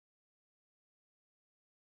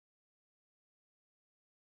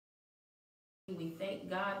We thank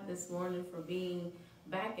God this morning for being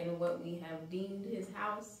back in what we have deemed his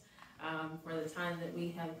house. For the time that we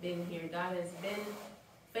have been here, God has been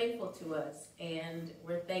faithful to us, and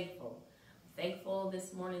we're thankful. Thankful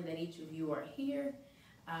this morning that each of you are here,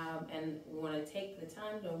 and we want to take the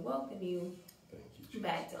time to welcome you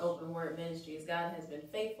back to Open Word Ministries. God has been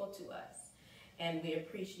faithful to us, and we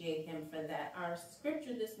appreciate him for that. Our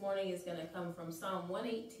scripture this morning is going to come from Psalm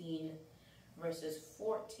 118, verses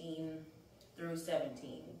 14 through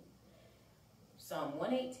 17. Psalm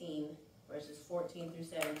 118, verses 14 through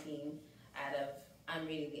 17, I'm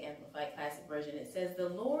reading the Amplified Classic Version. It says, "The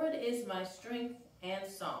Lord is my strength and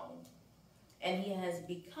song, and he has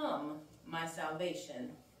become my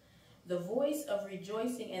salvation. The voice of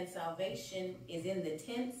rejoicing and salvation is in the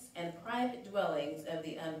tents and private dwellings of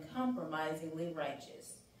the uncompromisingly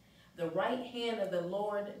righteous. The right hand of the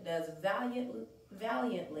Lord does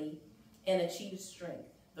valiantly and achieves strength.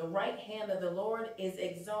 The right hand of the Lord is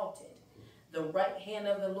exalted. The right hand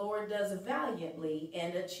of the Lord does valiantly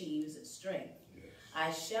and achieves strength. Yes.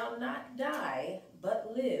 I shall not die,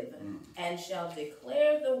 but live, and shall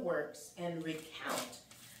declare the works and recount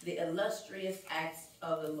the illustrious acts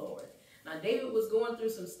of the Lord." Now, David was going through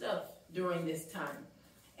some stuff during this time.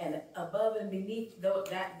 And above and beneath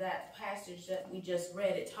that passage that we just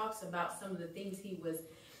read, it talks about some of the things he was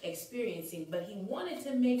experiencing, but he wanted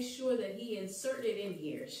to make sure that he inserted in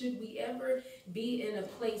here, should we ever be in a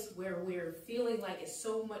place where we're feeling like it's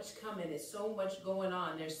so much coming, it's so much going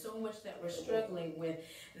on, there's so much that we're struggling with,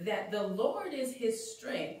 that the Lord is his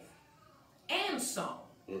strength and song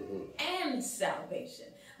and salvation.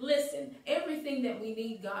 Listen, everything that we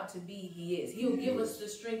need God to be, he is. He'll give us the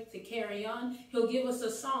strength to carry on. He'll give us a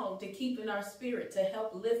song to keep in our spirit, to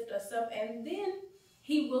help lift us up, and then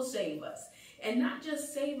he will save us. And not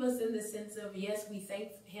just save us in the sense of, yes, we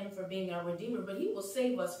thank him for being our Redeemer, but he will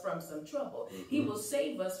save us from some trouble. He will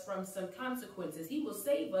save us from some consequences. He will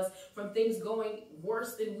save us from things going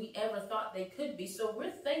worse than we ever thought they could be. So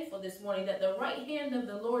we're thankful this morning that the right hand of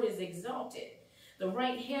the Lord is exalted. The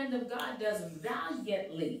right hand of God does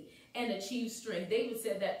valiantly and achieves strength. David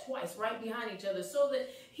said that twice, right behind each other, so that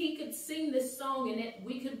he could sing this song and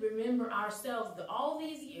we could remember ourselves all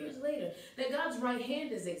these years later that God's right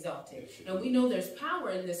hand is exalted. And we know there's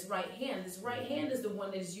power in this right hand. This right hand is the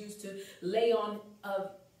one that is used to lay on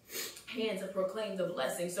hands and proclaim the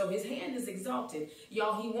blessing. So his hand is exalted.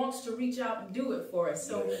 Y'all, he wants to reach out and do it for us.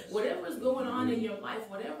 So whatever is going on in your life,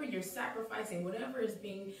 whatever you're sacrificing, whatever is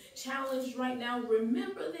being challenged right now,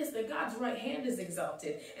 remember this, that God's right hand is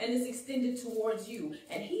exalted and is extended towards you.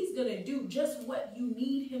 And he's going to do just what you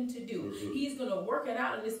need him to do. He's going to work it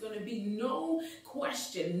out, and it's going to be no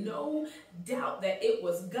question, no doubt that it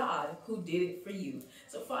was God who did it for you.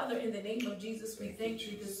 So Father, in the name of Jesus, we thank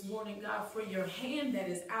you this morning, God, for your hand that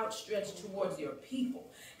is outstretched towards your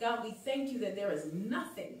people. God, we thank you that there is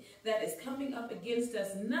nothing that is coming up against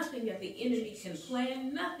us, nothing that the enemy can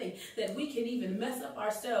plan, nothing that we can even mess up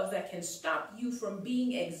ourselves that can stop you from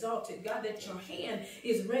being exalted. God, that your hand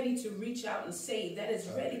is ready to reach out and save, that is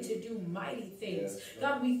ready to do mighty things.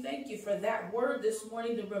 God, we thank you for that word this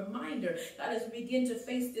morning, the reminder, God, as we begin to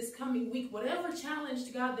face this coming week, whatever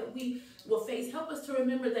challenge, God, that we will face, help us to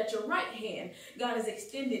remember that your right hand, God, is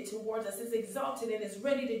extended towards us, is exalted, and is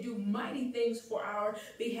ready to do mighty things for our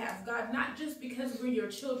behalf. God, not just because we're your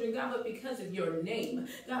children, God, but because of your name.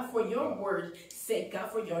 God, for your word's sake,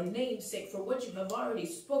 God, for your name's sake, for what you have already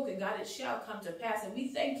spoken, God, it shall come to pass. And we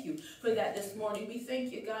thank you for that this morning. We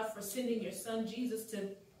thank you, God, for sending your son Jesus to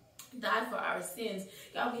die for our sins.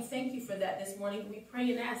 God, we thank you for that this morning. We pray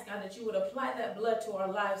and ask, God, that you would apply that blood to our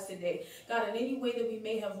lives today. God, in any way that we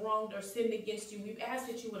may have wronged or sinned against you, we ask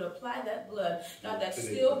that you would apply that blood, God, that's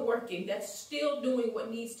still working, that's still doing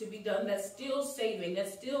what needs to be done, that's still saving,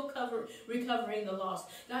 that's still recovering the lost.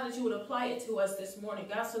 God, that you would apply it to us this morning,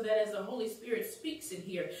 God, so that as the Holy Spirit speaks in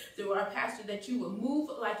here through our pastor, that you would move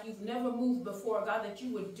like you've never moved before. God, that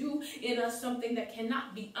you would do in us something that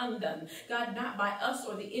cannot be undone. God, not by us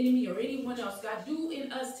or the enemy or anyone else. God, do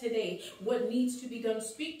in us today what needs to be done.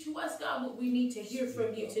 Speak to us, God, what we need to hear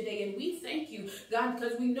from you today. And we thank you, God,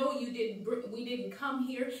 because we know we didn't come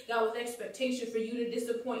here, God, with expectation for you to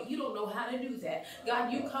disappoint. You don't know how to do that.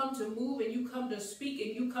 God, you come to move, and you come to speak,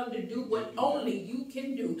 and you come to do what only you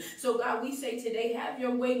can do. So, God, we say today, have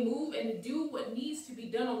your way, move, and do what needs to be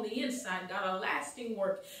done on the inside, God, a lasting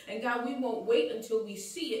work. And God, we won't wait until we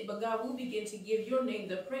see it, but God, we'll begin to give your name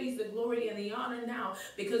the praise, the glory, and the honor now,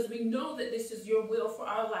 because we know that this is your will for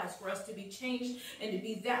our lives, for us to be changed and to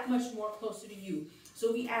be that much more closer to you.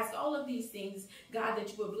 So we ask all of these things, God, that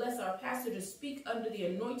you would bless our pastor to speak under the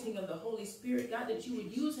anointing of the Holy Spirit. God, that you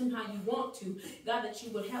would use him how you want to. God, that you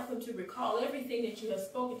would help him to recall everything that you have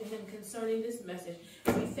spoken to him concerning this message.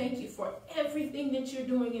 We thank you for everything that you're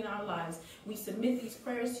doing in our lives. We submit these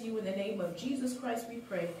prayers to you in the name of Jesus Christ, we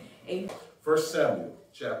pray. Amen. 1 Samuel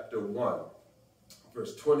chapter 1,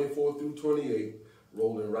 verse 24 through 28,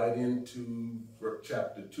 rolling right into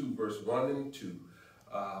chapter 2, verse 1 and 2,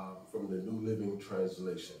 from the New Living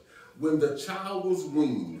Translation. When the child was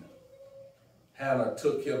weaned, Hannah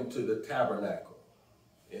took him to the tabernacle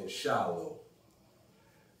in Shiloh.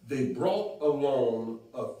 They brought along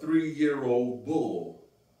a 3-year-old bull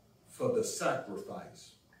for the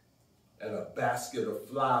sacrifice, and a basket of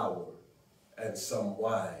flour and some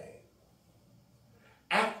wine.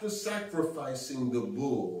 After sacrificing the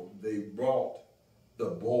bull, they brought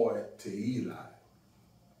the boy to Eli.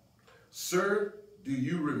 "Sir, do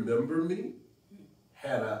you remember me?"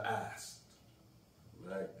 Hannah asked.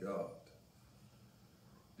 My God.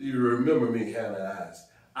 "Do you remember me?" Hannah asked.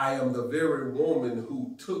 "I am the very woman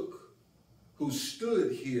who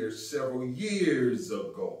stood here several years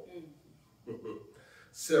ago."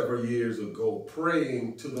 Several years ago,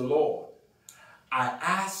 praying to the Lord. "I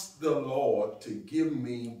asked the Lord to give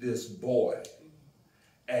me this boy,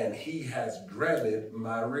 and he has granted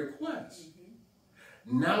my request.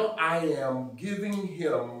 Now I am giving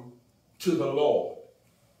him to the Lord,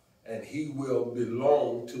 and he will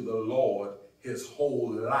belong to the Lord his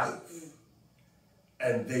whole life."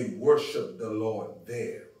 And they worshiped the Lord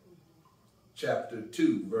there. Chapter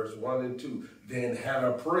 2, verse 1 and 2. Then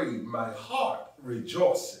Hannah prayed, "My heart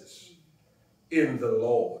rejoices in the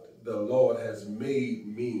Lord. The Lord has made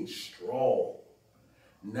me strong.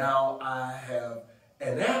 Now I have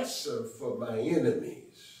an answer for my enemies.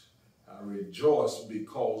 I rejoice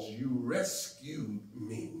because you rescued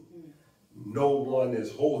me. No one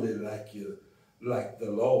is holy like you, like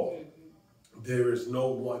the Lord. There is no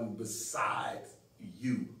one besides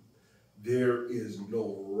you. There is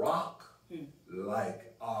no rock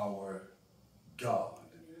like our God."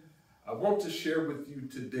 I want to share with you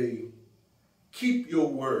today, keep your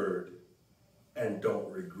word and don't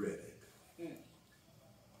regret it.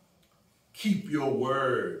 Keep your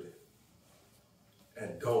word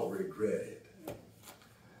and don't regret it.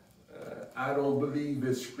 I don't believe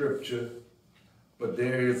it's scripture, but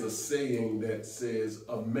there is a saying that says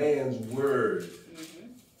a man's word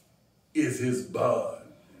is his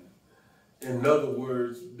bond. In other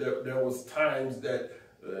words, there was times that,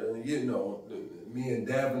 me and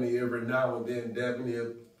Dabney, every now and then, Dabney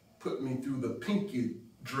would put me through the pinky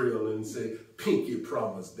drill and say, "Pinky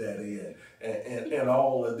promise, Daddy," and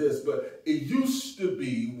all of this. But it used to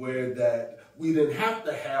be where that we didn't have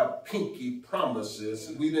to have pinky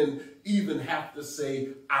promises. We didn't even have to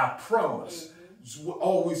say, "I promise."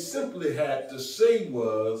 All we simply had to say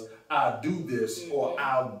was, "I'll do this," or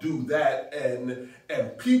 "I'll do that,"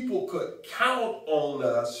 and people could count on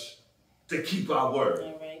us to keep our word.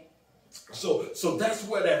 All right. So that's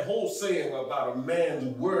where that whole saying about a man's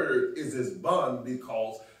word is his bond,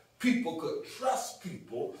 because people could trust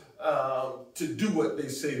people to do what they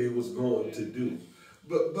say they was going to do.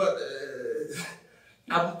 But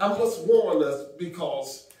I must warn us,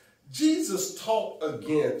 because Jesus taught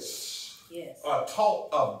against, or taught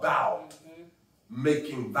about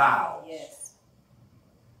making vows. Yes.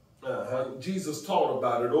 Jesus taught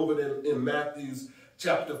about it over there in Matthew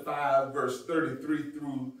chapter 5, verse 33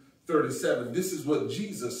 through 37. This is what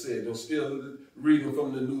Jesus said, and still reading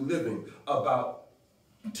from the New Living, about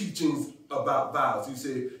teachings about vows. He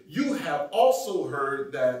said, "You have also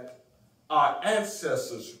heard that our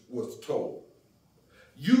ancestors was told,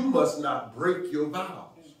 you must not break your vows.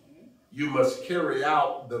 You must carry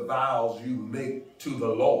out the vows you make to the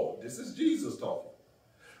Lord." This is Jesus talking.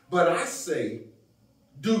 "But I say,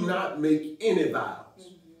 do not make any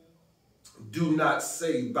vows. Do not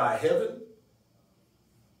say by heaven,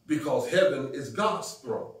 because heaven is God's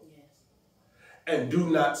throne. And do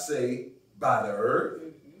not say by the earth,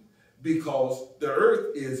 because the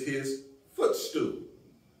earth is his footstool.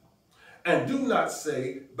 And do not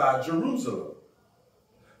say by Jerusalem,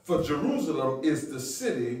 for Jerusalem is the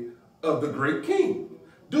city of the great king.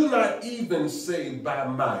 Do not even say by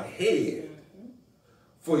my head,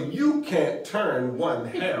 for you can't turn one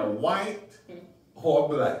hair white or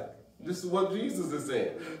black." This is what Jesus is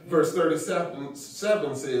saying. Verse 37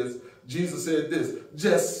 says, Jesus said this,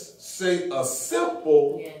 "Just say a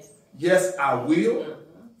simple, yes, I will,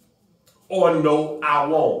 or no, I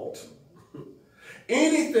won't.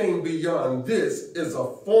 Anything beyond this is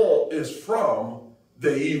from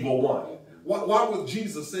the evil one." Why would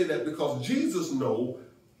Jesus say that? Because Jesus knows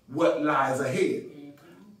what lies ahead.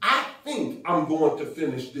 think I'm going to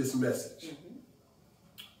finish this message.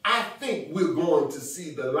 I think we're going to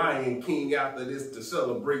see the Lion King after this to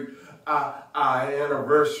celebrate our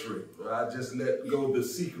anniversary. I just let go the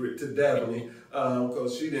secret to Daphne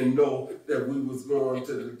because she didn't know that we was going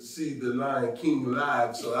to see the Lion King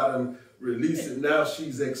live, so I didn't release it. Now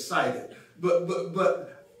she's excited. But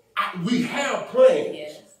we have plans.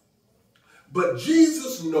 Yes. But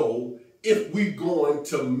Jesus knows if we're going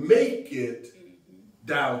to make it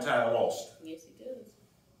downtown Austin. Yes, he does.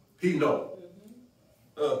 He knows.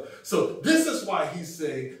 So this is why he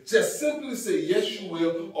say, just simply say, yes, you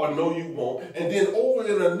will, or no, you won't. And then over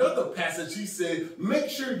in another passage, he said, make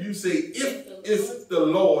sure you say, if it's the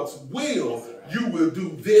Lord's will, you will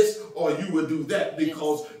do this or you will do that,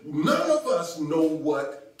 because none of us know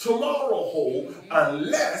what tomorrow holds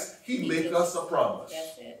unless he make us a promise.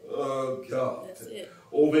 That's it. Oh, God. That's it.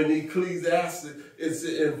 Over in Ecclesiastes, it's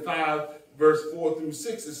in 5, verse 4 through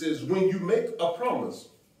 6, it says, when you make a promise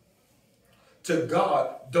to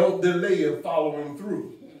God, don't delay in following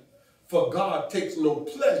through. For God takes no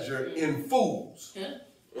pleasure in fools.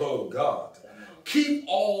 Oh, God. Keep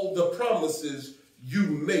all the promises you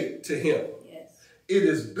make to him. Yes. It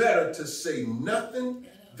is better to say nothing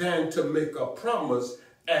than to make a promise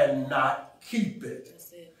and not keep it.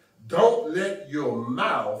 That's it. Don't let your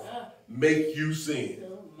mouth make you sin.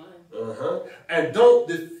 And don't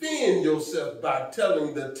defend yourself by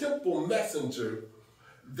telling the temple messenger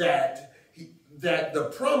that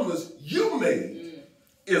the promise you made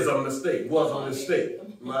is a mistake, was a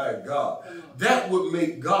mistake. My God. That would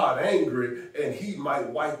make God angry, and he might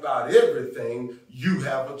wipe out everything you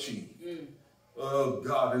have achieved. Oh,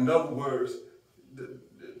 God. In other words,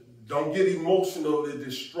 don't get emotionally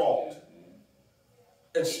distraught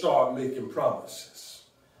and start making promises,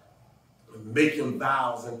 making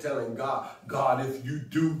vows and telling God, God, if you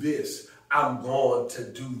do this, I'm going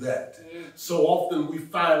to do that. So often we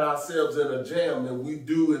find ourselves in a jam and we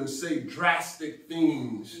do and say drastic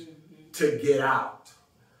things to get out.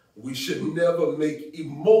 We should never make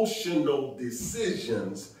emotional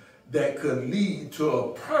decisions that could lead to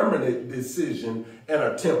a permanent decision in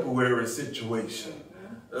a temporary situation.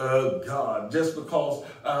 God, just because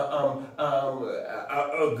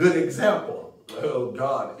a good example, oh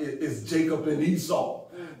God, is Jacob and Esau.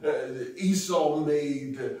 Esau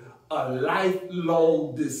made a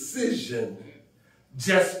lifelong decision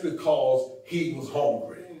just because he was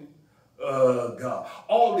hungry. God.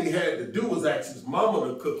 All he had to do was ask his mama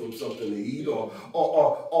to cook him something to eat,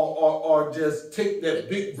 or just take that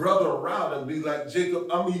big brother around and be like, Jacob,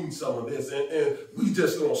 I'm eating some of this, and we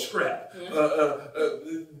just gonna scrap.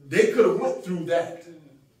 They could have went through that.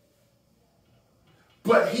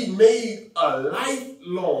 But he made a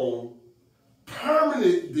lifelong,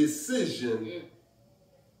 permanent decision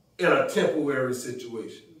in a temporary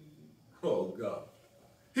situation. Oh, God.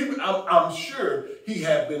 I'm sure he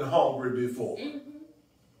had been hungry before.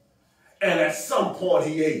 And at some point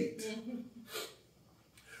he ate.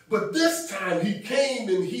 But this time he came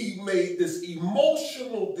and he made this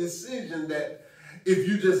emotional decision that if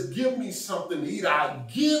you just give me something to eat, I'll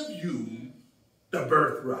give you the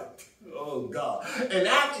birthright. Oh, God. And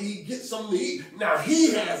after he gets something to eat, now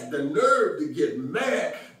he has the nerve to get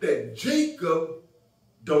mad that Jacob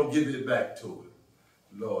don't give it back to him.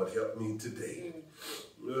 Lord, help me today.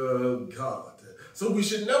 God. So we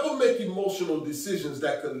should never make emotional decisions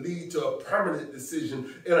that could lead to a permanent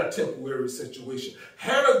decision in a temporary situation.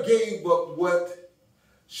 Hannah gave up what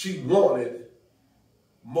she wanted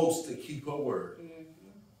most to keep her word.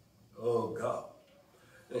 Oh, God.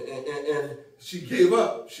 And she gave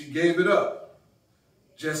up. She gave it up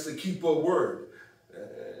just to keep her word.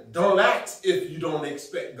 Don't ask if you don't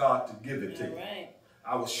expect God to give it to you. Right.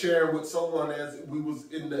 I was sharing with someone as we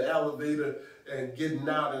was in the elevator and getting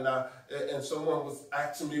out, and someone was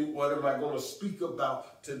asking me, what am I going to speak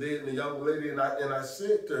about today? And the young lady, and I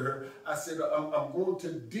said to her, I said, I'm going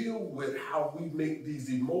to deal with how we make these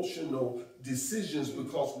emotional decisions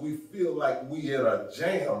because we feel like we in a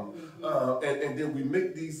jam, and then we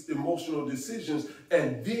make these emotional decisions,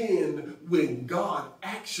 and then when God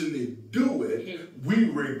actually do it, we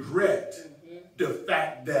regret the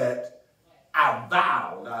fact that I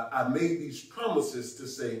vowed, I made these promises to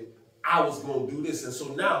say I was going to do this. And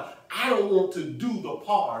so now I don't want to do the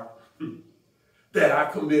part that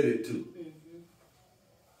I committed to.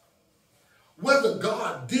 Whether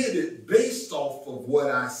God did it based off of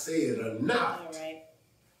what I said or not,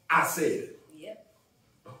 I said it. Yep.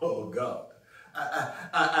 Oh, God.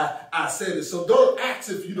 I said it. So don't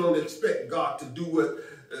ask if you don't expect God to do what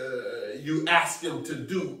you ask him to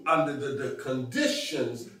do under the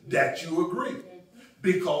conditions that you agree.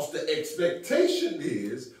 Because the expectation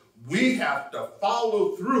is we have to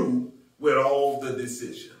follow through with all the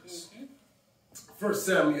decisions. First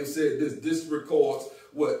Samuel said this. This records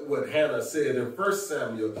what Hannah said in 1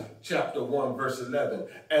 Samuel chapter 1, verse 11.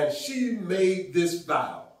 And she made this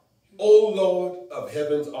vow, O Lord of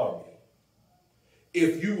heaven's army,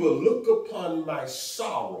 if you will look upon my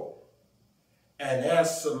sorrow and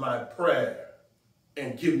answer my prayer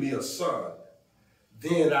and give me a son,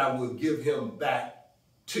 then I will give him back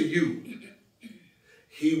to you.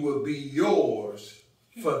 He will be yours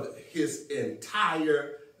for his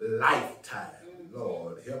entire lifetime.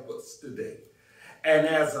 Lord, help us today. And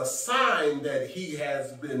as a sign that he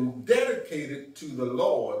has been dedicated to the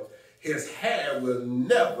Lord, his hair will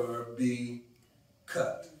never be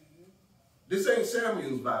cut. This ain't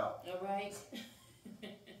Samuel's vow. All right.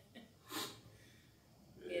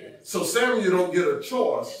 Yes. So Samuel don't get a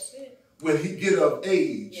choice when he get of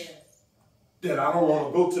age. Yes. That I don't want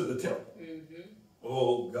to go to the temple.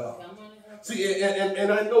 Oh, God. See,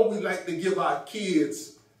 and I know we like to give our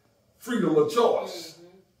kids freedom of choice.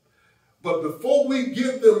 But before we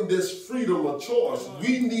give them this freedom of choice,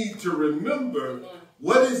 we need to remember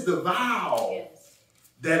what is the vow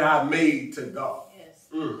that I made to God. Yes.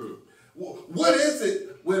 What is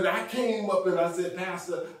it when I came up and I said,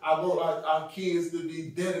 Pastor, I want our kids to be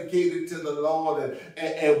dedicated to the Lord,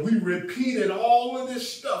 and we repeated all of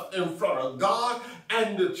this stuff in front of God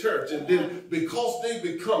and the church. And then because they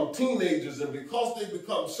become teenagers and because they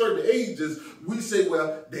become certain ages, we say,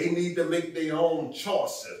 well, they need to make their own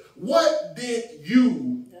choices. What did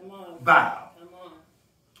you vow?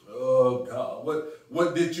 Oh, God,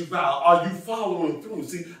 what did you vow? Are you following through?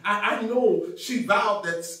 See, I know she vowed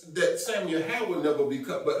that Samuel's hair would never be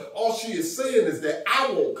cut, but all she is saying is that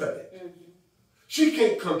I won't cut it. She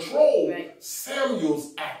can't control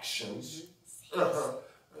Samuel's actions.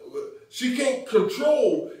 She can't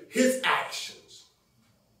control his actions.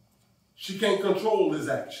 She can't control his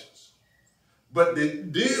actions. But the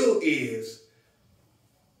deal is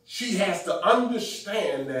she has to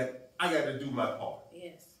understand that I got to do my part.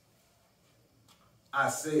 Yes. I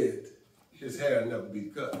said his hair never be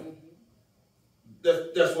cut.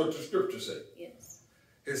 That's what the scripture said. Yes.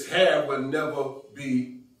 His hair will never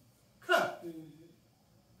be cut.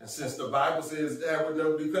 And since the Bible says his hair will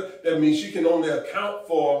never be cut, that means she can only account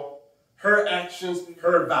for her actions,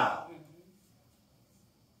 her vow.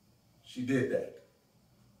 She did that.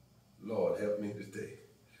 Lord, help me today.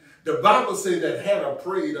 The Bible says that Hannah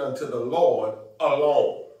prayed unto the Lord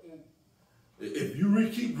alone. If you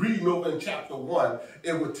keep reading over in chapter 1,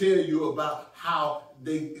 it will tell you about how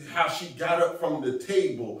she got up from the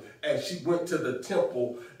table and she went to the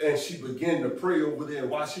temple and she began to pray over there.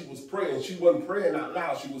 While she was praying, she wasn't praying out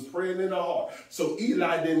loud. She was praying in her heart. So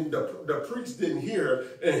Eli the priest didn't hear her,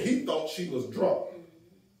 and he thought she was drunk.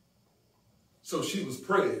 So she was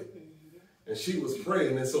praying, and she was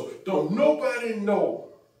praying. And so don't nobody know.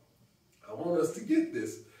 I want us to get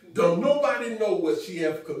this. Don't nobody know what she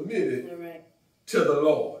have committed to the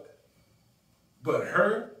Lord, but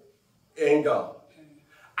her and God.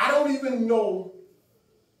 I don't even know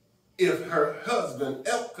if her husband,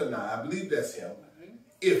 Elkanah, I believe that's him,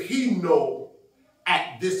 if he know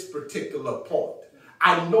at this particular point.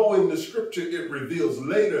 I know in the scripture it reveals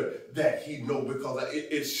later that he know, because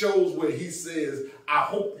it shows where he says, I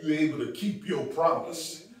hope you're able to keep your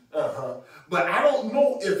promise. But I don't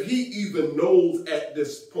know if he even knows at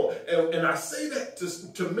this point. And I say that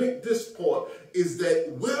to make this point is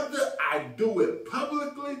that whether I do it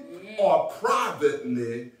publicly or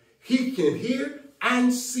privately, he can hear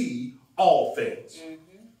and see all things.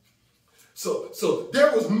 So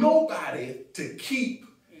there was nobody to keep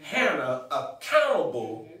Hannah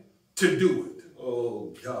accountable to do it.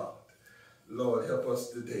 Oh, God. Lord, help us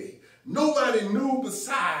today. Nobody knew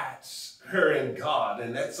besides her and God.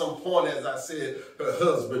 And at some point, as I said, her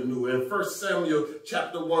husband knew. In 1 Samuel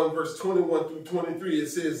chapter 1, verse 21 through 23, it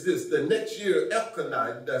says this: the next year,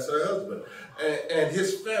 Elkanah, that's her husband, and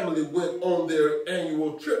his family went on their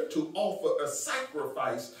annual trip to offer a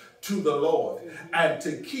sacrifice to the Lord and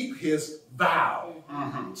to keep his vow.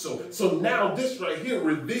 So now this right here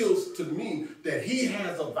reveals to me that he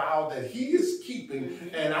has a vow that he is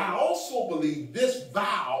keeping. And I also believe this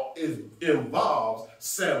vow involves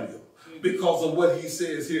Samuel, because of what he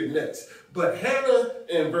says here next. But Hannah,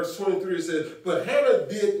 in verse 23, says, but Hannah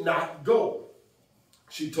did not go.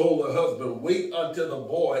 She told her husband, wait until the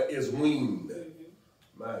boy is weaned.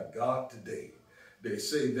 My God, today. They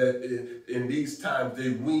say that in these times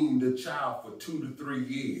they wean the child for 2 to 3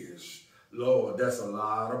 years. Lord, that's a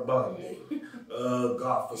lot of bonding.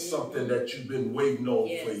 God, for something that you've been waiting on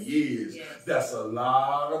for years. That's a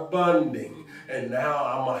lot of bonding. And now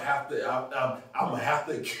I'm gonna have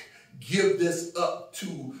to give this up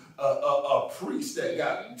to a priest that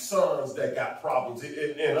got sons that got problems.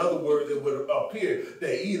 In other words, it would appear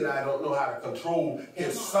that Eli don't know how to control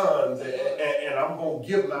his sons, and I'm going to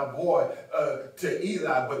give my boy to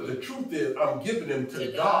Eli. But the truth is, I'm giving him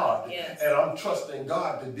to God, yes. And I'm trusting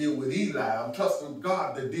God to deal with Eli. I'm trusting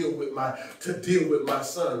God to deal with my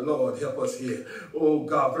son. Lord, help us here. Oh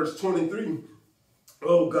God, verse 23.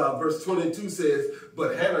 Oh God, verse 22 says,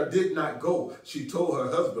 but Hannah did not go. She told her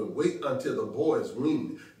husband, wait until the boy is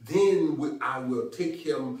weaned. Then I will take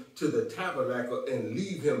him to the tabernacle and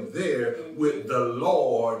leave him there with the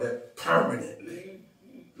Lord permanently.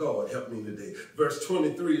 Lord, help me today. Verse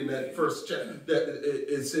 23 in that first chapter,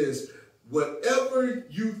 it says, whatever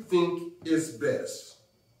you think is best.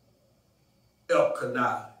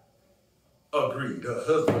 Elkanah agreed. Her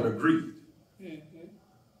husband agreed. He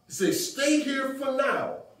says, stay here for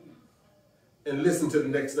now. And listen to the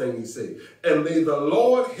next thing he said. And may the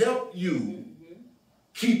Lord help you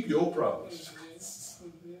keep your promise.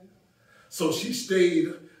 So she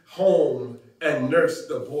stayed home and nursed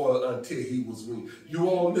the boy until he was weaned. You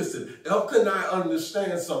all listen. Elkanah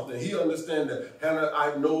understands something. He understands that, Hannah,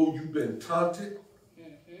 I know you've been taunted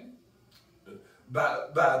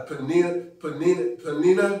by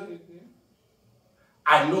Peninnah.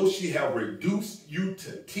 I know she have reduced you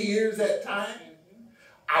to tears at times.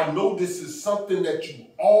 I know this is something that you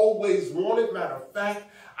always wanted. Matter of fact,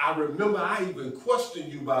 I remember I even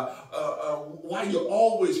questioned you about why you're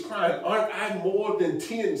always crying. Aren't I more than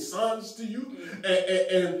 10 sons to you?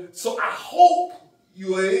 And so I hope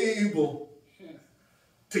you are able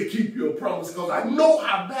to keep your promise, because I know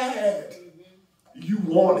how bad you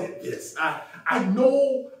wanted this. I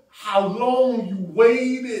know how long you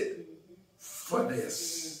waited for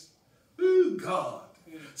this. Oh, God.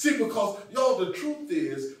 See, because, y'all, the truth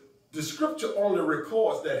is, the scripture only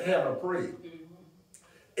records that Hannah prayed.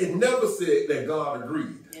 It never said that God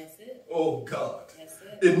agreed. That's it. Oh, God. That's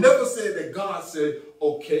it. It never said that God said,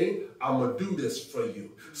 okay, I'm going to do this for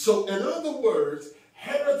you. So, in other words,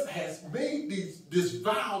 Hannah has made this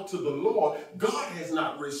vow to the Lord. God has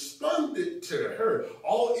not responded to her.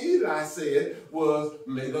 All Eli said was,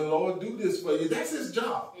 may the Lord do this for you. That's his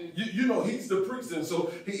job. You know, he's the priest. And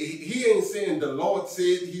so he ain't saying the Lord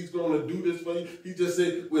said he's going to do this for you. He just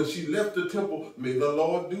said when she left the temple, may the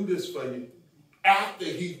Lord do this for you. After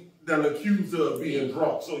he done accused her of being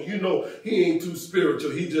drunk. So you know he ain't too spiritual.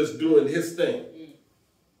 He just doing his thing.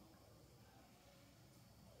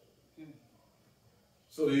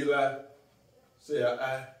 So Eli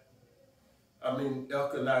said,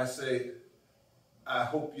 Elkanah said, I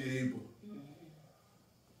hope you're able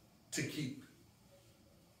to keep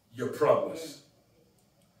your promise.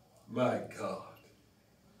 My God.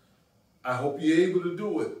 I hope you're able to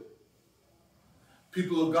do it.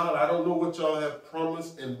 People of God, I don't know what y'all have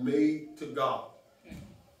promised and made to God.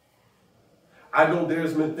 I know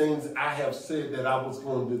there's been things I have said that I was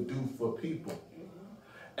going to do for people.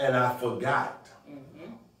 And I forgot.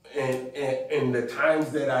 And the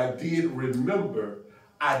times that I did remember,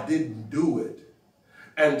 I didn't do it.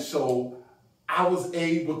 And so I was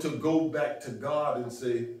able to go back to God and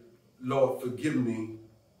say, Lord, forgive me.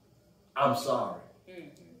 I'm sorry.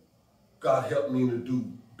 God, help me to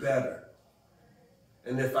do better.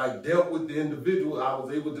 And if I dealt with the individual, I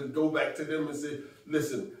was able to go back to them and say,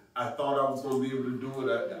 listen, I thought I was going to be able to do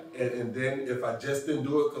it. And then if I just didn't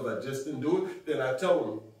do it because I just didn't do it, then I tell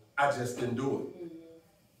them I just didn't do it.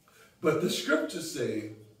 But the scriptures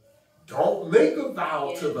say, don't make a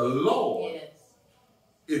vow to the Lord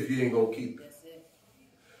if you ain't going to keep it.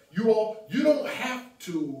 You don't have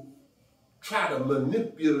to try to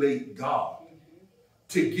manipulate God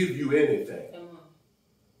to give you anything.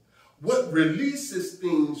 What releases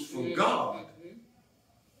things from God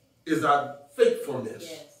is our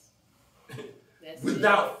faithfulness.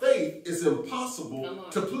 Without faith, it's impossible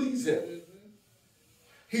to please him.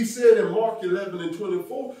 He said in Mark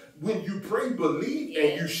 11:24, when you pray, believe,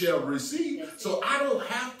 and you shall receive. So I don't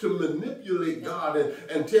have to manipulate God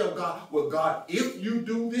and tell God, well, God, if you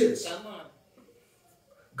do this,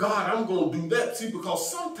 God, I'm going to do that. See, because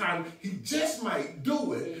sometimes he just might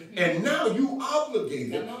do it, and now you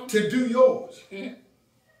obligated to do yours.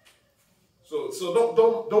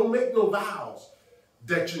 So don't make no vows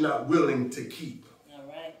that you're not willing to keep. All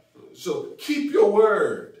right. So keep your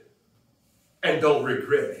word. And don't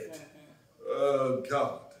regret it. Oh,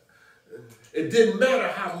 God. It didn't matter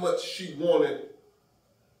how much she wanted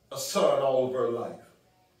a son all of her life.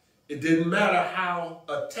 It didn't matter how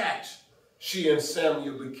attached she and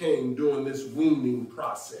Samuel became during this weaning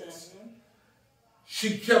process.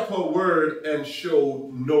 She kept her word and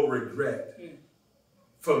showed no regret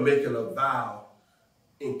for making a vow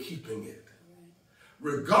in keeping it.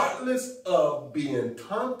 Regardless of being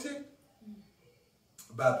taunted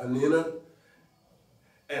by Peninnah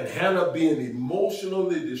and Hannah being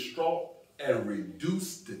emotionally distraught and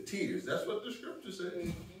reduced to tears. That's what the scripture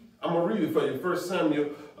says. I'm going to read it for you. 1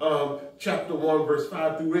 Samuel chapter 1, verse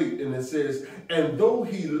 5 through 8. And it says, and though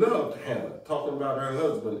he loved Hannah, talking about her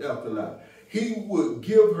husband Elkanah, he would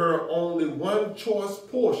give her only one choice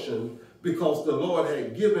portion because the Lord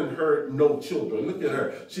had given her no children. Look at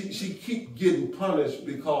her. She keep getting punished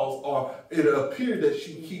because, or it appeared that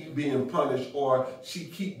she keep being punished, or she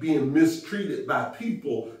keep being mistreated by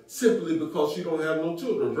people simply because she don't have no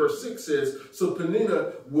children. Verse 6 says, so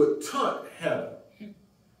Peninnah would taunt Hannah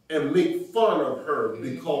and make fun of her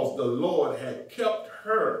because the Lord had kept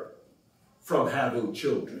her from having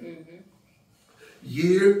children.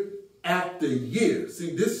 Year after year.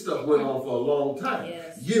 See, this stuff went on for a long time.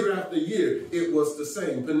 Yes. Year after year, it was the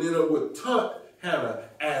same. Peninnah would taunt Hannah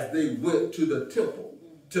as they went to the temple,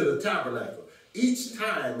 to the tabernacle. Each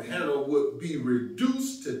time, Hannah would be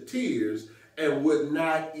reduced to tears and would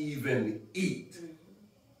not even eat.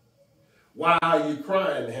 Why are you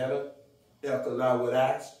crying, Hannah? Elkanah would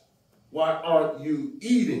ask. Why aren't you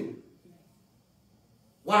eating?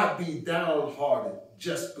 Why be downhearted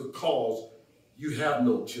just because you have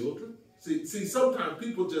no children? See, sometimes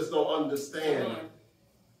people just don't understand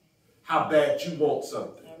how bad you want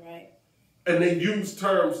something. All right. And they use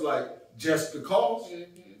terms like just because.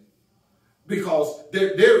 Because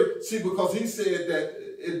because he said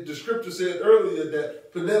that, the scripture said earlier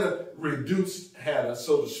that Peninnah reduced Hannah,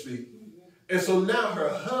 so to speak. And so now her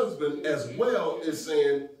husband as well is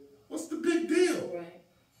saying, what's the big deal? Right.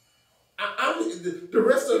 The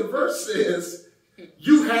rest of the verse says,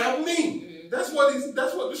 you have me. That's what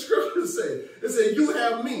the scripture said. It said, you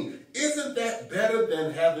have me. Isn't that better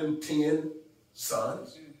than having 10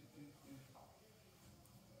 sons?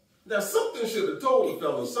 Now, something should have told the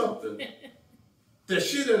fellow something. That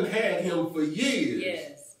she done had him for years.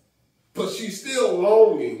 Yes. But she's still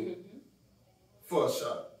longing for a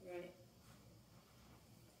son. Right.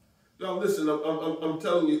 Y'all, listen, I'm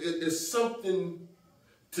telling you, it's something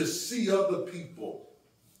to see other people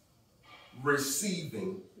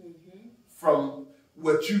receiving from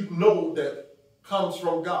what you know that comes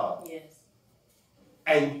from God. Yes.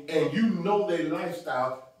 And you know their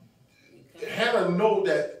lifestyle. Hannah know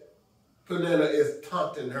that Peninnah is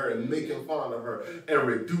taunting her and making fun of her and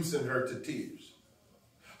reducing her to tears.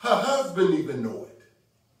 Her husband even know it.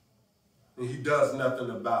 And he does nothing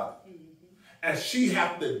about it. And she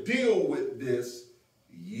have to deal with this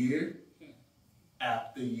year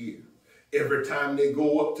after year. Every time they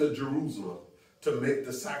go up to Jerusalem to make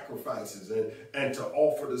the sacrifices and to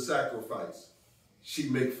offer the sacrifice, she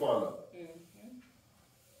make fun of it.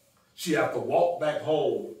 She have to walk back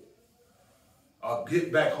home or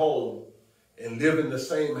get back home and live in the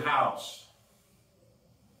same house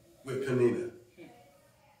with Peninnah.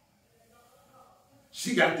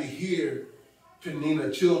 She got to hear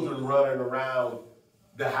Peninnah's children running around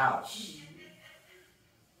the house.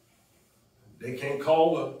 They can't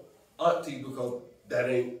call her auntie because that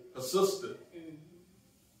ain't her sister.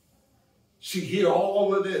 She hear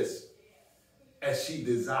all of this as she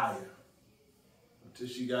desired until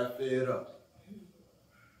she got fed up.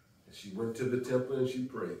 And she went to the temple and she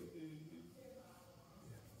prayed.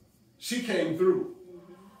 She came through.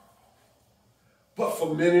 But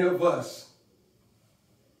for many of us,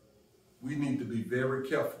 we need to be very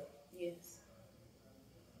careful. Yes.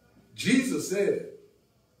 Jesus said it.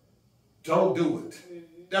 Don't do it.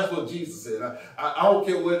 That's what Jesus said. I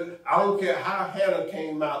don't care how Hannah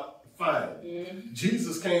came out fine.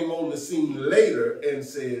 Jesus came on the scene later and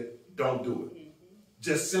said, don't do it.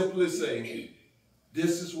 Just simply say,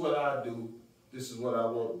 this is what I do. This is what I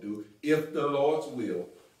won't do. If the Lord's will,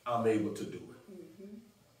 I'm able to do it.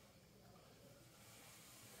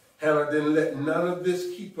 Hannah didn't let none of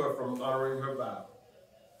this keep her from honoring her vow.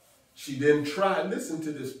 She didn't try, listen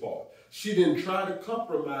to this part. She didn't try to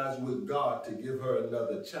compromise with God to give her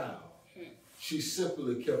another child. She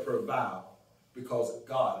simply kept her vow because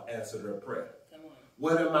God answered her prayer.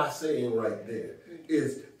 What am I saying right there?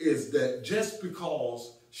 Is that just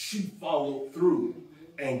because she followed through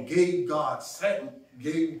and gave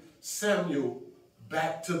Samuel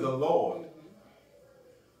back to the Lord,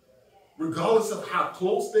 regardless of how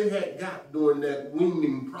close they had got during that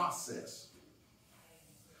weaning process,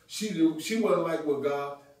 she wasn't like, well,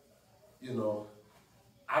 God,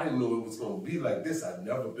 I didn't know it was going to be like this. I'd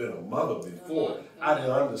never been a mother before. I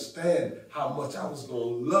didn't understand how much I was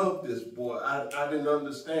going to love this boy. I didn't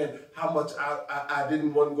understand how much I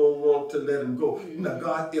didn't want to let him go. Now,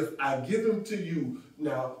 God, if I give him to you,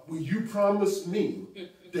 now, will you promise me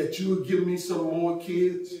that you will give me some more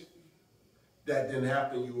kids? That didn't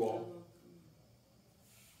happen, you all.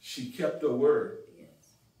 She kept her word.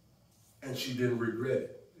 And she didn't regret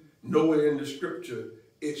it. Nowhere in the scripture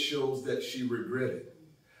it shows that she regretted.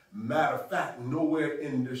 Matter of fact, nowhere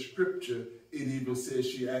in the scripture it even says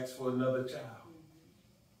she asked for another child.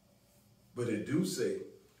 But it do say,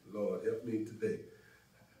 Lord, help me today.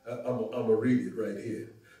 I'm going to read it right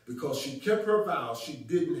here. Because she kept her vows, she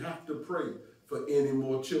didn't have to pray for any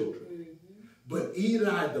more children. But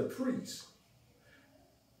Eli the priest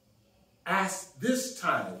asked this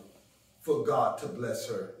time for God to bless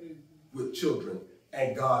her with children.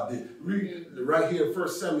 And God did. Read right here in 1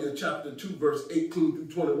 Samuel chapter 2, verse 18 through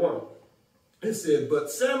 21. It said, but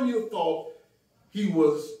Samuel thought he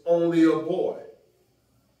was only a boy,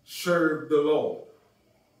 served the Lord.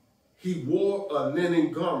 He wore a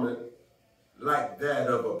linen garment like that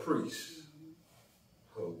of a priest.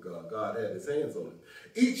 Oh God, God had his hands on him.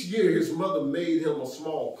 Each year his mother made him a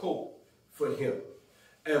small coat for him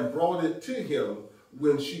and brought it to him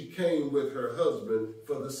when she came with her husband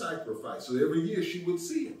for the sacrifice. So every year she would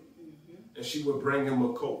see him and she would bring him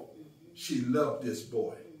a coat. She loved this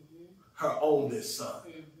boy, her only son.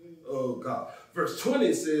 Oh God. Verse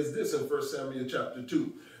 20 says this in 1 Samuel chapter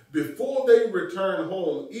 2. Before they returned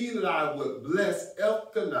home, Eli would bless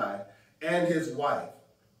Elkanah and his wife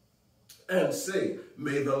and say,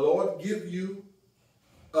 may the Lord give you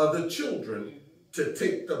other children to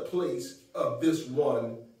take the place of this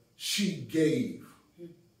one she gave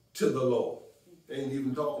to the Lord. They ain't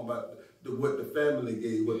even talking about what the family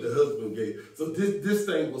gave, what the husband gave. So this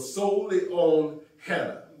thing was solely on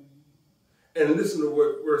Hannah. And listen to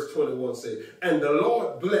what verse 21 says. And the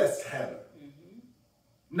Lord blessed Hannah.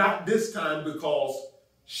 Not this time because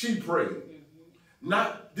she prayed.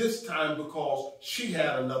 Not this time because she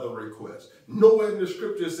had another request. Nowhere in the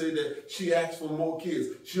scripture say that she asked for more kids.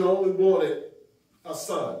 She only wanted a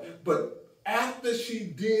son. But after she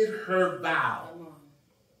did her vow,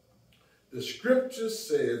 the scripture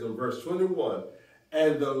says in verse 21,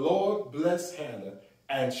 and the Lord blessed Hannah,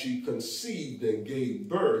 and she conceived and gave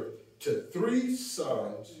birth to 3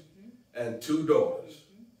 sons and 2 daughters,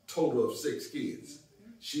 total of 6 kids.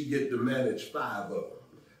 She get to manage 5 of them.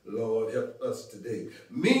 Lord, help us today.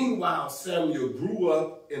 Meanwhile, Samuel grew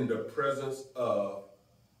up in the presence of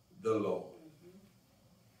the Lord.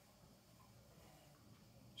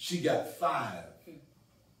 She got 5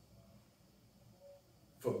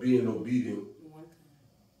 for being obedient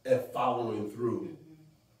and following through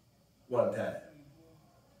one time.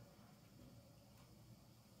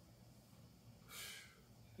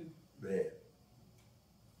 Man.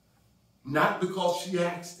 Not because she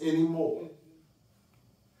asked anymore.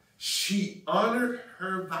 She honored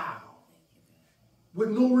her vow with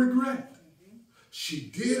no regret.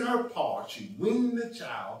 She did her part. She weaned the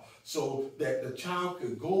child so that the child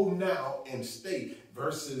could go now and stay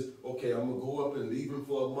versus, okay, I'm going to go up and leave him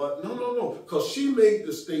for a month. No. Because she made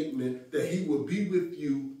the statement that he would be with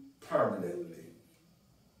you permanently.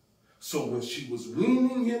 So when she was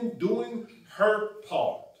weaning him, doing her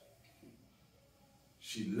part,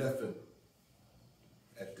 she left him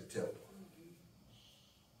at the temple.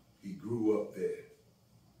 He grew up there.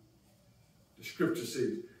 The scripture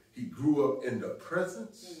says he grew up in the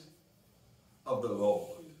presence of the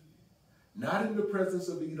Lord. Not in the presence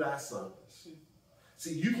of Eli's sons.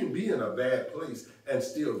 See, you can be in a bad place and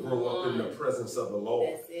still grow up in the presence of the Lord.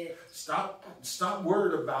 That's it. Stop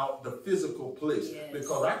worried about the physical place. Yes.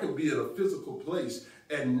 Because I can be in a physical place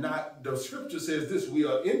and not, the scripture says this, we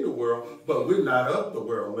are in the world, but we're not of the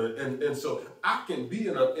world. And so I can be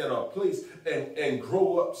in a place and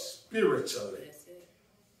grow up spiritually. That's it.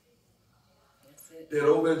 That's it. Then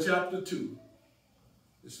over in chapter 2,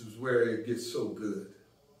 this is where it gets so good.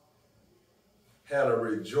 Hannah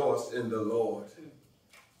rejoiced in the Lord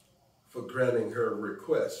for granting her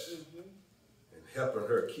request and helping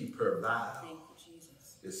her keep her vow. Thank you,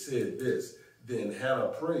 Jesus. It said this, then Hannah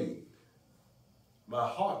prayed, my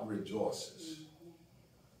heart rejoices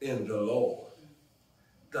in the Lord.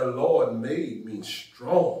 The Lord made me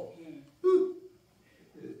strong.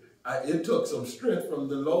 It took some strength from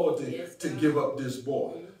the Lord to give up this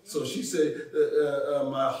boy. So she said,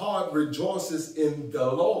 my heart rejoices in the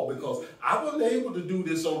Lord, because I wasn't able to do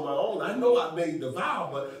this on my own. I know I made the vow,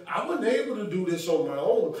 but I wasn't able to do this on my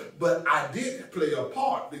own. But I did play a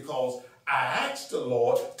part because I asked the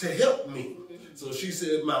Lord to help me. So she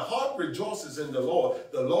said, my heart rejoices in the Lord.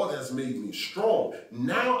 The Lord has made me strong.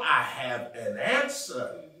 Now I have an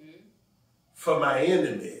answer for my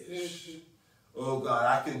enemies. Oh God,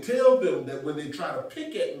 I can tell them that when they try to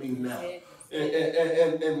pick at me now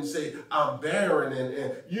and say I'm barren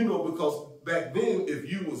and you know, because back then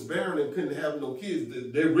if you was barren and couldn't have no kids,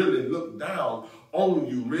 they really looked down on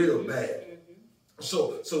you real bad.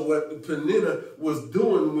 So what Peninnah was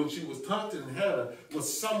doing when she was taunting Hannah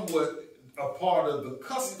was somewhat a part of the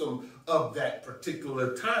custom of that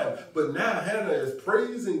particular time. But now Hannah is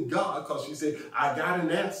praising God because she said, I got an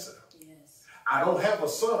answer. Yes. I don't have a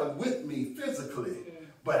son with me physically,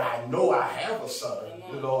 but I know I have a son.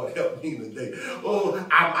 The Lord help me today. Oh,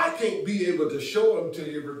 I can't be able to show him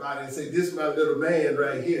to everybody and say, this is my little man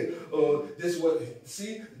right here. This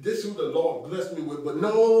who the Lord blessed me with. But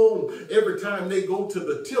no, every time they go to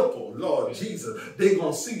the temple, Lord Jesus, they're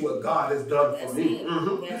going to see what God has done for me.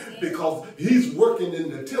 Because he's working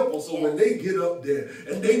in the temple. So when they get up there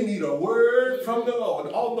and they need a word from the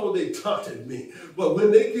Lord, although they taunted me, but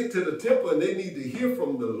when they get to the temple and they need to hear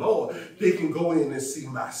from the Lord, they can go in and see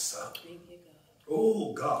my son.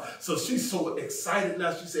 Oh, God. So she's so excited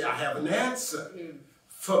now. She said, I have an answer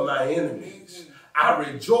for my enemies. I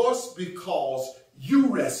rejoice because you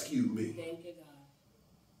rescued me. Thank you, God.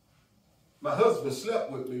 My husband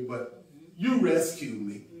slept with me, but you rescued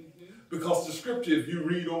me. Because the scripture, if you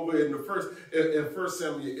read over in First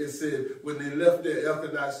Samuel, it said, when they left there,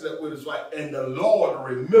 Elkanah slept with his wife, and the Lord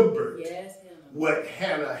remembered what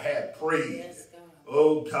Hannah had prayed. Yes,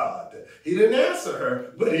 oh, God. He didn't answer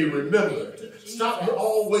her, but he remembered. Stop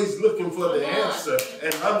always looking for the answer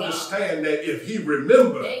and understand that if he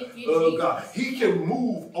remembered, oh, God, he can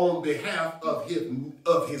move on behalf of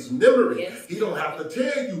his memory. Yes, he don't have to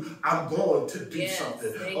tell you, I'm going to do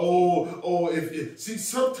something. See,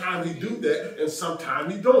 sometimes he do that and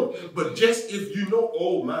sometimes he don't. But just if you know,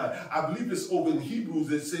 oh, my, I believe it's over in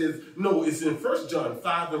Hebrews. It says, no, it's in 1 John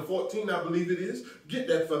 5 and 14, I believe it is. Get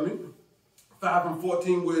that for me. 5 and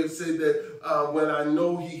 14, where it said that when I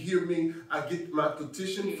know he hear me, I get my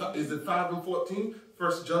petition. Is it 5 and 14?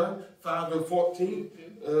 1 John 5 and 14.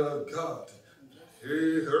 God,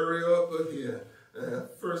 hey, hurry up here.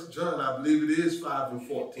 1 John, I believe it is 5 and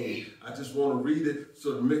 14. I just want to read it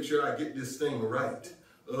so to make sure I get this thing right.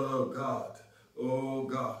 Oh, God. Oh,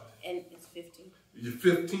 God. And it's 15. You're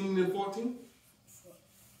 15 and 14?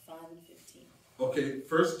 5 and 15. Okay,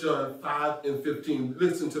 1 John 5 and 15.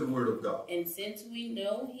 Listen to the word of God. And since we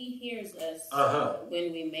know he hears us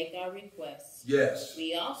when we make our requests,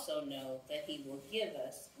 we also know that he will give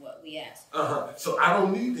us what we ask for. So I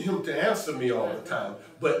don't need him to answer me all the time.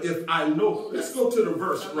 But if I know, let's go to the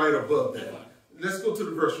verse right above that. Let's go to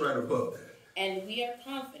the verse right above that. And we are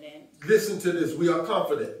confident. Listen to this. We are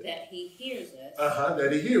confident. That he hears us.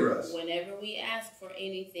 That he hears us. Whenever we ask for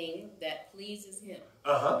anything that pleases him.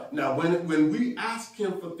 Now, when we ask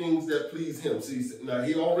him for things that please him, see, now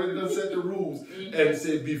he already done set the rules and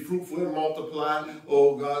said, be fruitful and multiply.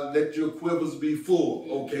 Oh, God, let your quivers be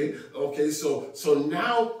full. Okay. So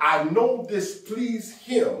now I know this please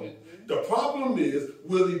him. The problem is,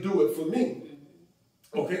 will he do it for me?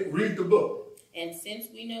 Okay, read the book. And since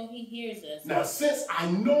we know he hears us. Now, since I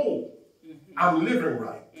know I'm living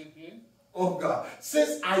right. Oh, God.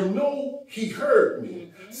 Since I know he heard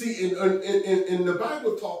me. See, in the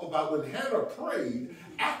Bible talk about when Hannah prayed,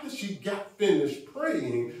 after she got finished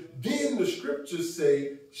praying, then the scriptures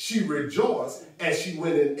say she rejoiced and she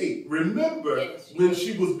went and ate. Remember, when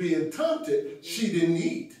she was being taunted, she didn't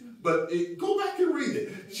eat. But go back and read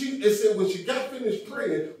it. It said when she got finished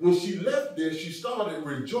praying, when she left there, she started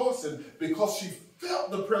rejoicing because she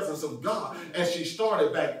felt the presence of God. And she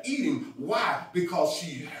started back eating. Why? Because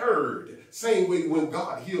she heard. Same way when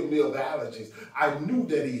God healed me of allergies. I knew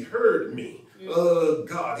that he heard me.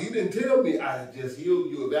 God, he didn't tell me I just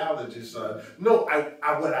healed you of allergies, son. No,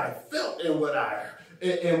 what I felt and what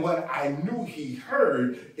I knew he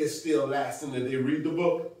heard is still lasting today. Read the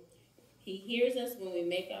book. He hears us when we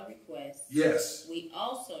make our requests. Yes. We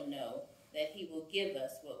also know that he will give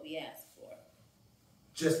us what we ask for.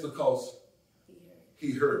 Just because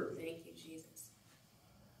he heard me. Thank you, Jesus.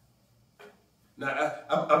 Now,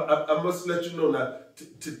 I must let you know now,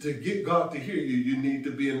 to get God to hear you, you need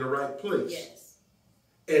to be in the right place. Yes.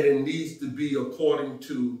 And it needs to be according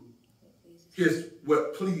to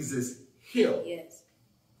what pleases him. Yes.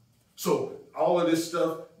 So all of this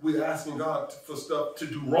stuff, we're asking God for stuff to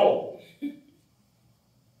do wrong.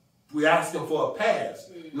 We're asking for a pass.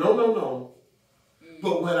 No.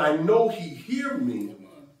 But when I know he hear me,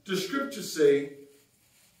 the scriptures say,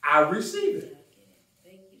 I receive it.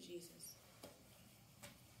 Thank you, Jesus.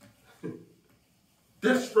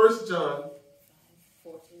 That's 1 John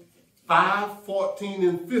 5, 14,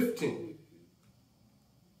 and 15.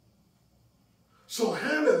 So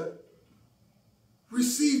Hannah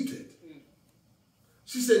received it.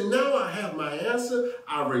 She said, now I have my answer.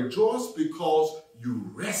 I rejoice because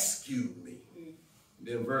you rescued me.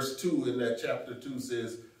 Then verse 2 in that chapter 2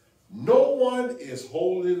 says, no one is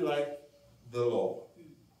holy like the Lord.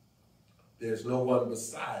 There's no one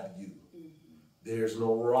beside you. There's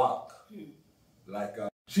no rock like God.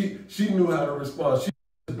 She knew how to respond. She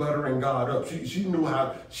was buttering God up. She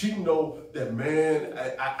knew that, man,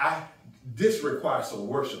 this requires some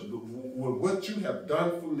worship. With what you have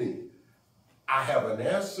done for me, I have an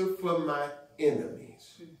answer for my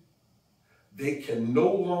enemies. They can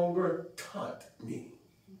no longer taunt me.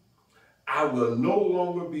 I will no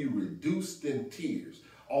longer be reduced in tears.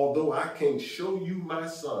 Although I can't show you my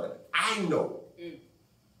son, I know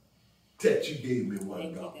that you gave me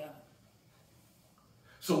one God.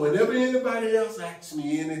 So whenever anybody else asks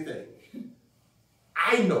me anything,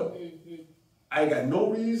 I know I ain't got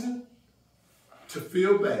no reason to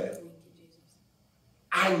feel bad.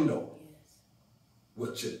 I know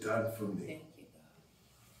what you've done for me. Thank you, God.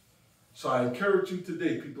 So I encourage you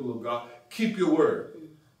today, people of God, keep your word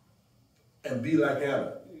and be like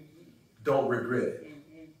Hannah. Don't regret it.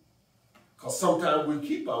 Because sometimes we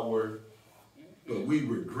keep our word, but we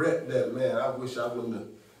regret that, man, I wish I wouldn't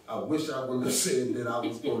have said that I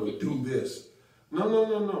was going to do this.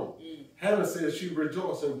 No. Hannah says she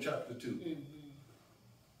rejoiced in chapter 2.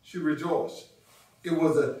 She rejoiced.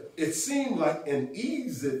 It seemed like an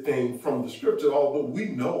easy thing from the scripture, although we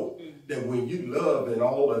know that when you love and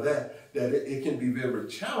all of that, that it can be very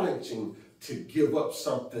challenging to give up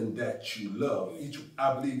something that you love.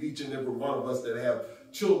 I believe each and every one of us that have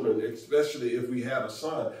children, especially if we have a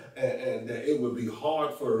son, and that it would be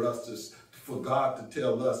hard for us for God to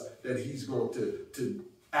tell us that he's going to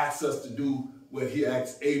ask us to do what he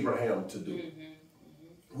asked Abraham to do.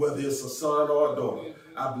 Whether it's a son or a daughter.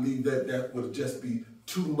 I believe that would just be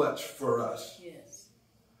too much for us. Yes.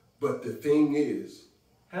 But the thing is,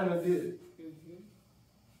 Hannah did it.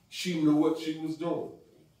 She knew what she was doing.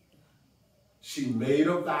 She made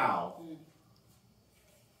a vow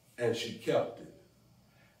and she kept it.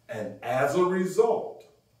 And as a result,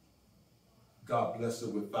 God blessed her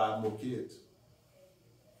with 5 more kids.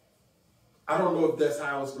 I don't know if that's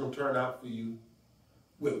how it's going to turn out for you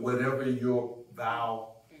with whatever your vow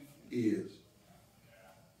is.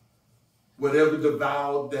 Whatever the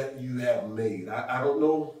vow that you have made. I don't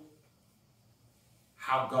know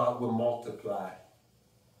how God will multiply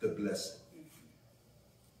the blessing.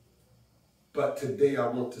 But today I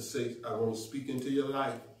want to speak into your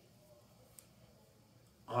life.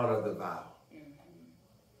 Honor the vow.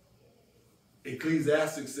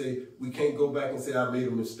 Ecclesiastics say we can't go back and say I made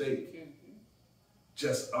a mistake.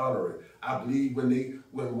 Just honor it. I believe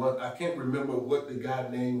I can't remember what the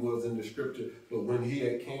guy's name was in the scripture, but when he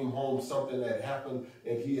had came home, something had happened,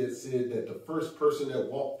 and he had said that the first person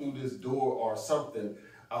that walked through this door or something,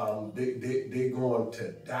 they going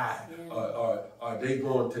to die, or they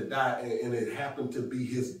going to die, and it happened to be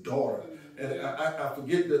his daughter. And I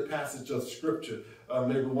forget the passage of scripture.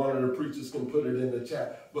 Maybe one of the preachers can put it in the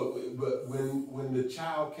chat. But when the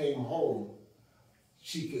child came home,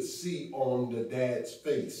 she could see on the dad's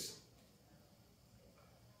face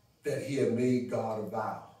that he had made God a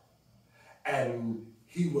vow. And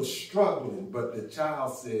he was struggling, but the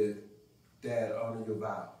child said, Dad, honor your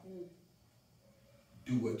vow.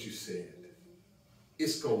 Do what you said.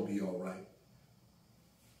 It's going to be all right.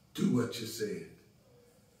 Do what you said.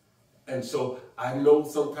 And so I know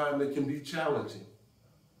sometimes it can be challenging.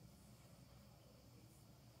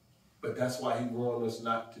 But that's why he warned us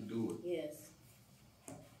not to do it. Yes.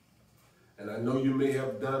 And I know you may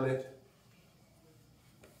have done it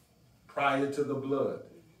prior to the blood.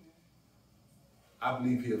 I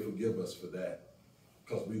believe he'll forgive us for that,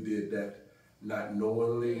 because we did that not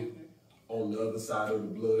knowingly. On the other side of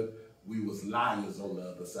the blood, we was liars on the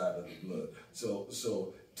other side of the blood.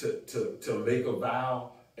 So to make a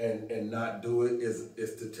vow and not do it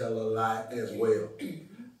is to tell a lie as well.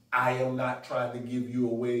 I am not trying to give you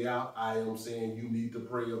a way out. I am saying you need to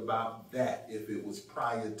pray about that if it was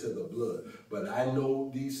prior to the blood. But I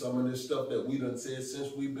know some of this stuff that we done said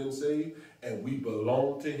since we've been saved and we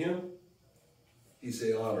belong to him. He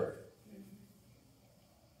said, honor it.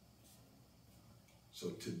 So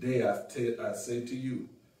today I say to you,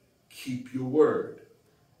 keep your word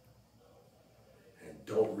and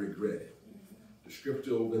don't regret it. The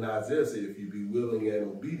scripture over in Isaiah says, if you be willing and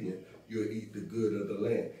obedient, you'll eat the good of the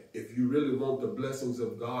land. If you really want the blessings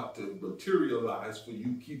of God to materialize for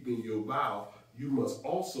you keeping your vow, you must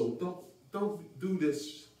also don't do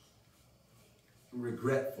this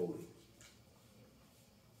regretfully.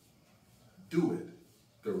 do it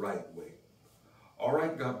the right way. All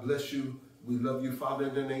right, God bless you. We love you, Father,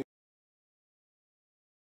 in the name